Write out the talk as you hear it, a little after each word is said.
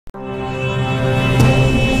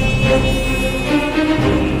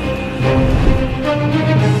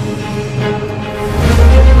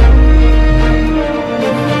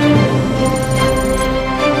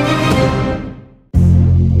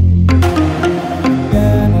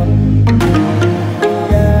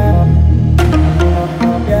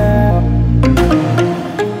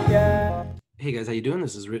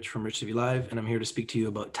Rich from RICHTVLIVE, and I'm here to speak to you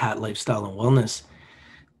about TAAT Lifestyle and Wellness,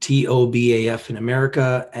 TOBAF in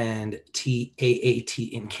America, and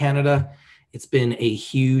TAAT in Canada. It's been a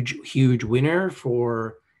huge winner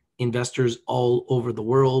for investors all over the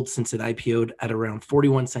world since it IPO'd at around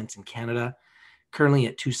 41 cents in Canada, currently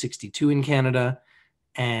at 262 in Canada,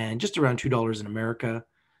 and just around $2 in America,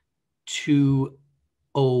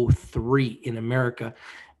 203 in America.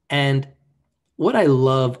 And what I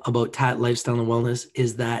love about TAAT Lifestyle and Wellness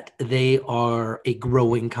is that they are a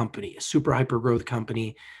growing company, a super hyper growth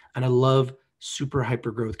company. And I love super hyper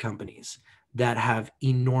growth companies that have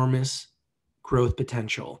enormous growth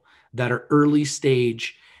potential, that are early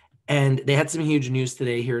stage. And they had some huge news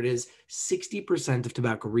today. Here it is. 60% of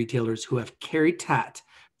tobacco retailers who have carried TAAT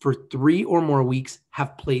for 3 or more weeks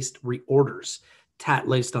have placed reorders. TAAT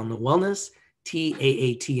Lifestyle and Wellness,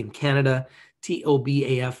 TAAT in Canada,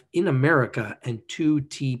 TOBAF in America, and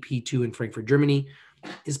 2TP2 in Frankfurt, Germany,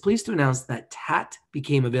 is pleased to announce that TAAT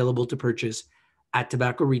became available to purchase at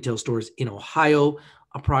tobacco retail stores in Ohio.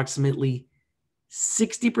 Approximately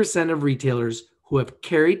 60% of retailers who have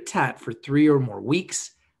carried TAAT for 3 or more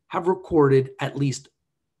weeks have recorded at least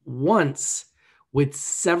once, with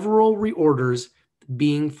several reorders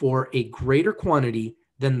being for a greater quantity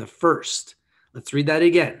than the first. Let's read that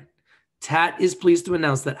again. TAAT is pleased to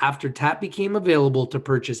announce that after TAAT became available to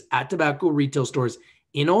purchase at tobacco retail stores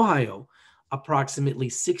in Ohio, approximately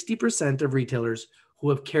 60% of retailers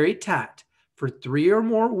who have carried TAAT for 3 or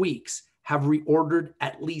more weeks have reordered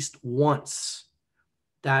at least once.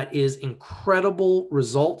 That is incredible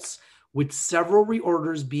results, with several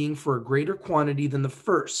reorders being for a greater quantity than the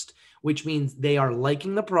first, which means they are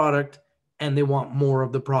liking the product and they want more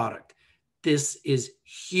of the product. This is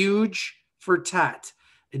huge for TAAT.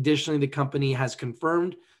 Additionally, the company has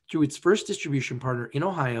confirmed through its first distribution partner in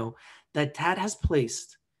Ohio that TAAT has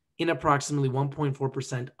placed in approximately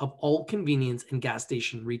 1.4% of all convenience and gas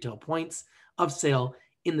station retail points of sale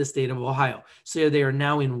in the state of Ohio. So they are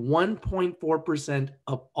now in 1.4%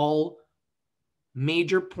 of all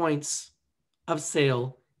major points of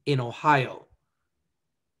sale in Ohio.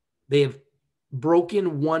 They have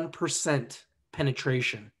broken 1%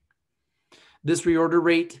 penetration. This reorder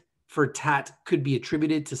rate for TAAT could be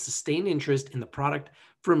attributed to sustained interest in the product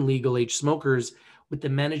from legal age smokers, with the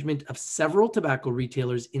management of several tobacco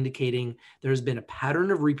retailers indicating there has been a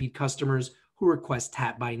pattern of repeat customers who request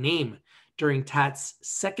TAAT by name. During TAAT's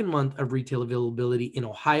second month of retail availability in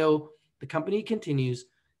Ohio, the company continues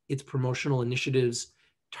its promotional initiatives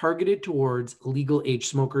targeted towards legal age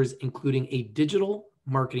smokers, including a digital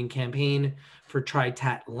marketing campaign for Try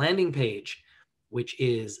TAAT landing page, which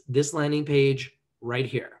is this landing page right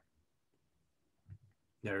here.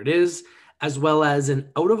 There it is, as well as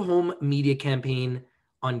an out-of-home media campaign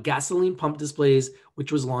on gasoline pump displays,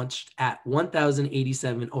 which was launched at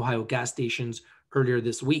 1,087 Ohio gas stations earlier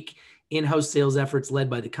this week. In-house sales efforts led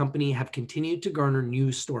by the company have continued to garner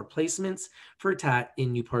new store placements for TAAT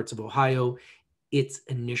in new parts of Ohio, its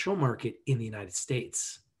initial market in the United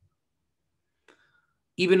States.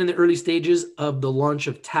 Even in the early stages of the launch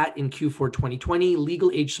of TAAT in Q4 2020,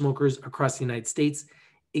 legal age smokers across the United States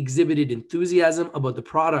exhibited enthusiasm about the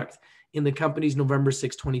product. In the company's November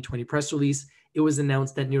 6, 2020 press release, it was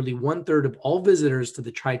announced that nearly 1/3 of all visitors to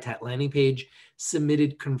the Try TAAT landing page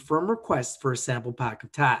submitted confirmed requests for a sample pack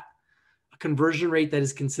of TAAT, a conversion rate that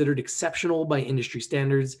is considered exceptional by industry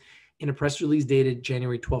standards. In a press release dated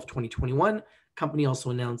January 12, 2021, the company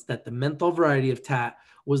also announced that the menthol variety of TAAT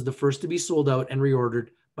was the first to be sold out and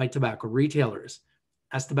reordered by tobacco retailers.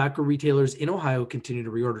 As tobacco retailers in Ohio continue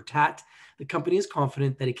to reorder TAAT, the company is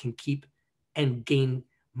confident that it can keep and gain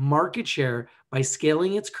market share by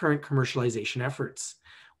scaling its current commercialization efforts.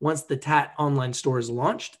 Once the TAAT online store is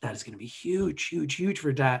launched, that is going to be huge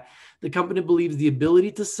for TAAT. The company believes the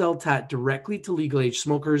ability to sell TAAT directly to legal age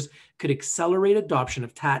smokers could accelerate adoption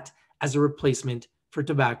of TAAT as a replacement for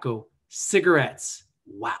tobacco cigarettes.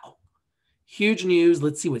 Wow. Huge news.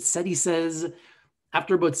 Let's see what Setti says.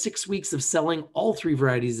 After about 6 weeks of selling all 3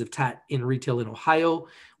 varieties of TAAT in retail in Ohio,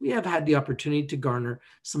 we have had the opportunity to garner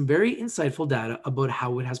some very insightful data about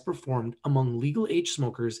how it has performed among legal age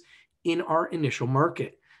smokers in our initial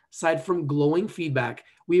market. Aside from glowing feedback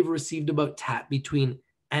we have received about TAAT between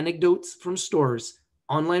anecdotes from stores,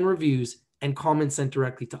 online reviews, and comments sent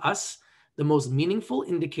directly to us, the most meaningful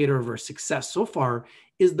indicator of our success so far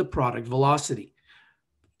is the product velocity.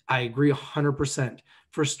 I agree 100%.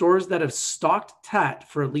 For stores that have stocked TAAT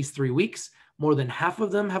for at least 3 weeks, more than half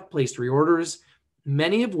of them have placed reorders,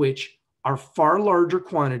 many of which are far larger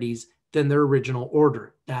quantities than their original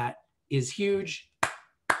order. That is huge.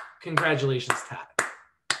 Congratulations, TAAT.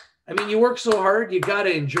 I mean, you work so hard, you got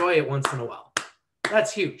to enjoy it once in a while.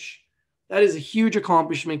 That's huge. That is a huge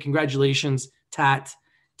accomplishment. Congratulations, TAAT,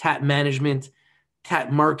 TAAT management,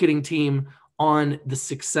 TAAT marketing team on the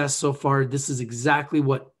success so far. This is exactly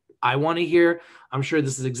what I want to hear. I'm sure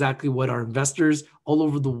this is exactly what our investors all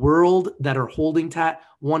over the world that are holding TAAT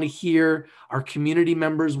want to hear. Our community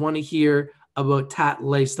members want to hear about TAAT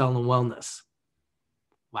lifestyle and wellness.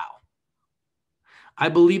 Wow. I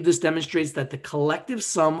believe this demonstrates that the collective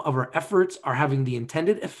sum of our efforts are having the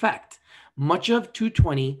intended effect. Much of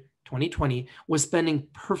 2020 was spending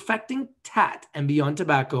perfecting TAAT and Beyond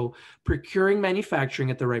Tobacco, procuring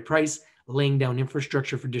manufacturing at the right price, laying down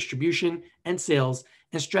infrastructure for distribution and sales,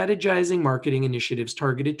 and strategizing marketing initiatives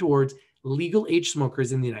targeted towards legal age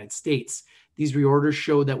smokers in the United States. These reorders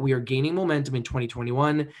show that we are gaining momentum in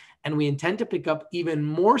 2021, and we intend to pick up even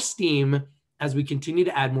more steam as we continue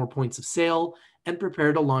to add more points of sale and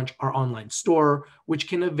prepare to launch our online store, which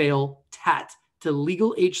can avail TAAT to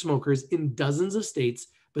legal age smokers in dozens of states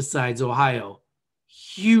besides Ohio.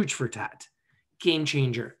 Huge for TAAT. Game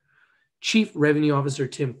changer. Chief Revenue Officer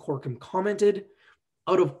Tim Corkum commented,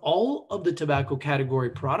 out of all of the tobacco category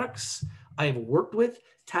products I have worked with,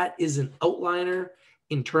 TAAT is an outliner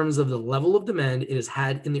in terms of the level of demand it has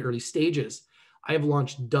had in the early stages. I have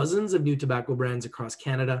launched dozens of new tobacco brands across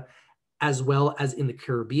Canada, as well as in the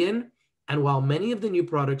Caribbean. And while many of the new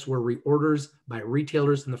products were reorders by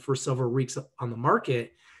retailers in the first several weeks on the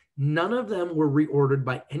market, none of them were reordered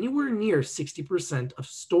by anywhere near 60% of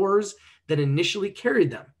stores that initially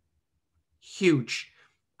carried them. Huge.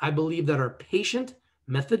 I believe that our patient,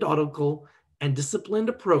 methodical, and disciplined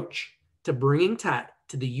approach to bringing TAAT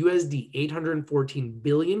to the USD 814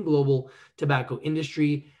 billion global tobacco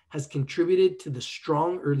industry has contributed to the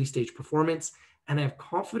strong early stage performance, and I have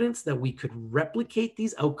confidence that we could replicate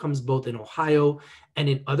these outcomes both in Ohio and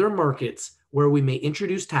in other markets where we may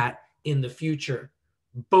introduce TAAT in the future.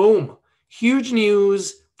 Boom. Huge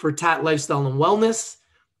news for TAAT lifestyle and wellness.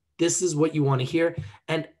 This is what you want to hear.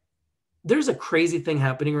 And there's a crazy thing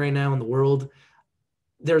happening right now in the world.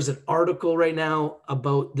 There's an article right now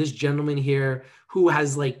about this gentleman here who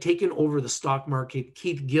has taken over the stock market,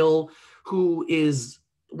 Keith Gill, who is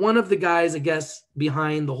one of the guys, I guess,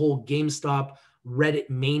 behind the whole GameStop Reddit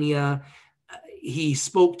mania. He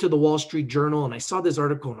spoke to the Wall Street Journal, and I saw this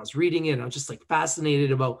article and I was reading it and I was just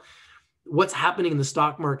fascinated about what's happening in the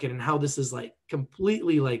stock market and how this is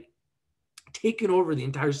completely taken over the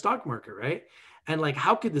entire stock market, right? And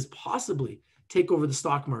how could this possibly take over the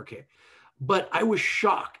stock market? But I was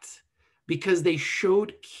shocked because they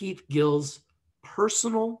showed Keith Gill's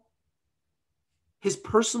personal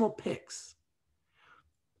picks,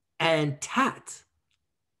 and TAAT,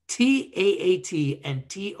 TAAT and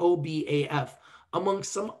TOBAF, among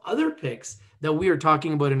some other picks that we are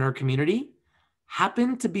talking about in our community,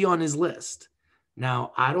 happened to be on his list.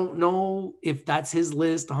 Now, I don't know if that's his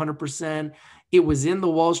list 100%. It was in the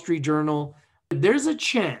Wall Street Journal. There's a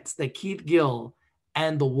chance that Keith Gill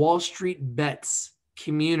and the Wallstreetbets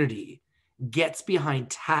community gets behind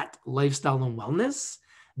TAAT lifestyle and wellness.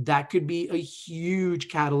 That could be a huge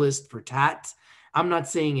catalyst for TAAT. I'm not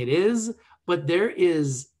saying it is, but there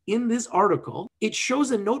is, in this article, it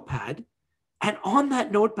shows a notepad, and on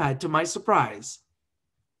that notepad, to my surprise,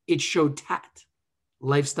 it showed TAAT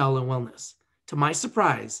lifestyle and wellness. To my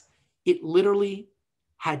surprise, it literally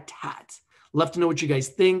had TAAT. Love to know what you guys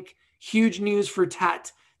think. Huge news for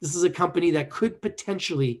TAAT. This is a company that could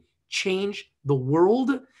potentially change the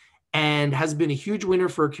world and has been a huge winner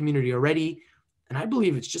for our community already. And I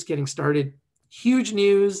believe it's just getting started. Huge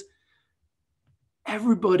news.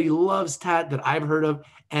 Everybody loves TAAT that I've heard of.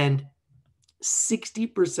 And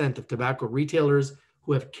 60% of tobacco retailers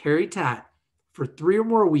who have carried TAAT for 3 or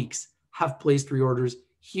more weeks have placed reorders.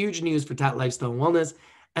 Huge news for TAAT lifestyle and wellness.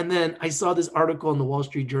 And then I saw this article in the Wall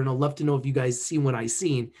Street Journal. Love to know if you guys seen what I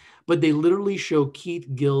seen, but they literally show Keith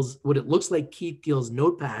Gill's, what it looks like Keith Gill's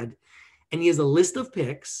notepad, and he has a list of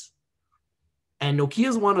picks, and Nokia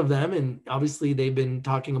is one of them. And obviously they've been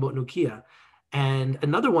talking about Nokia, and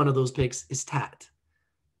another one of those picks is TAAT.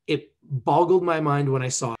 It boggled my mind when I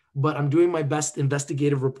saw it, but I'm doing my best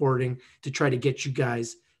investigative reporting to try to get you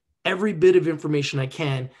guys every bit of information I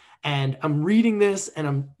can. And I'm reading this and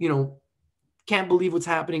I'm, can't believe what's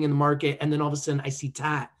happening in the market. And then all of a sudden I see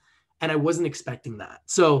TAAT, and I wasn't expecting that.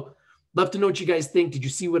 So love to know what you guys think. Did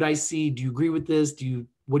you see what I see? Do you agree with this?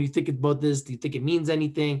 What do you think about this? Do you think it means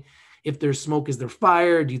anything? If there's smoke, is there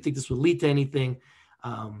fire? Do you think this will lead to anything?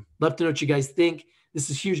 Love to know what you guys think.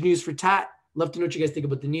 This is huge news for TAAT. Love to know what you guys think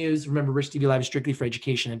about the news. Remember, Rich TV Live is strictly for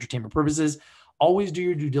education and entertainment purposes. Always do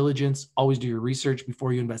your due diligence. Always do your research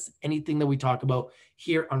before you invest in anything that we talk about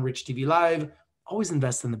here on Rich TV Live. Always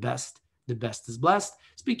invest in the best. The best is blessed.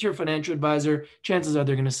 Speak to your financial advisor. Chances are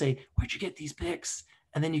they're going to say, where'd you get these picks?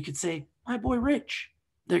 And then you could say, my boy Rich.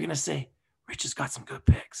 They're going to say, Rich has got some good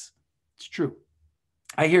picks. It's true.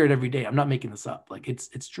 I hear it every day. I'm not making this up. Like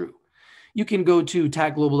it's true. You can go to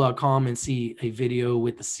taatglobal.com and see a video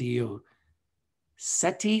with the CEO,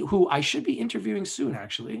 Setti, who I should be interviewing soon,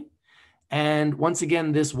 actually. And once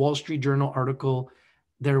again, this Wall Street Journal article,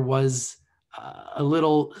 there was a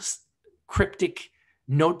little cryptic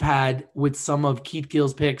notepad with some of Keith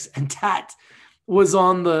Gill's picks, and TAAT was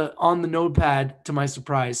on the notepad to my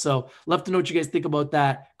surprise. So love to know what you guys think about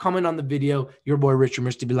that. Comment on the video. Your boy Rich from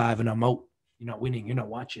RICHTVLIVE, and I'm out. You're not winning. You're not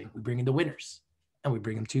watching. We bring in the winners, and we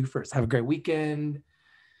bring them to you first. Have a great weekend.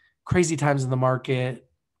 Crazy times in the market.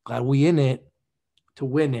 Glad we in it to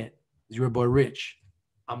win it. Is your boy Rich.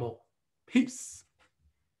 I'm out. Peace.